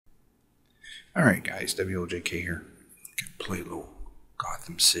Alright guys, WLJK here. Gonna play a little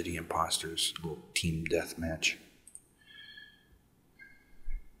Gotham City Impostors, a little team deathmatch.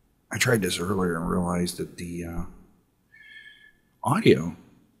 I tried this earlier and realized that the audio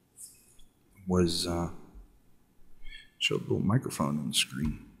was showed a little microphone on the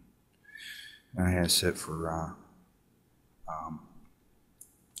screen. And I had it set for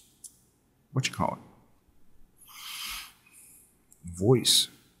what you call it? Voice.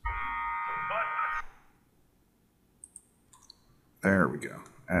 There we go.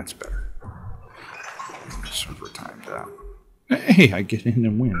 That's better. Server timed out. Hey, I get in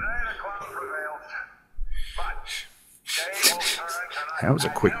and win. That was a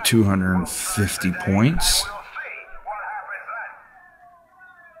quick 250 points.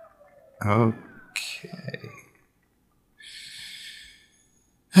 Okay.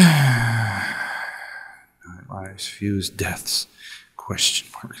 Nine lives, fuse, deaths. Question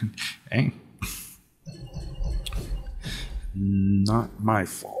mark. Dang. Not my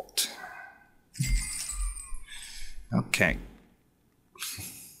fault. Okay.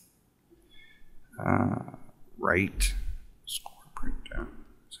 Right. Score breakdown.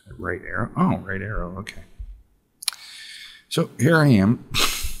 Is that right arrow? Oh, right arrow. Okay. So here I am.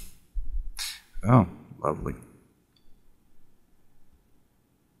 Oh, lovely.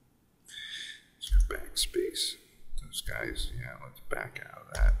 Let's go backspace. Those guys, yeah, let's back out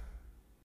of that.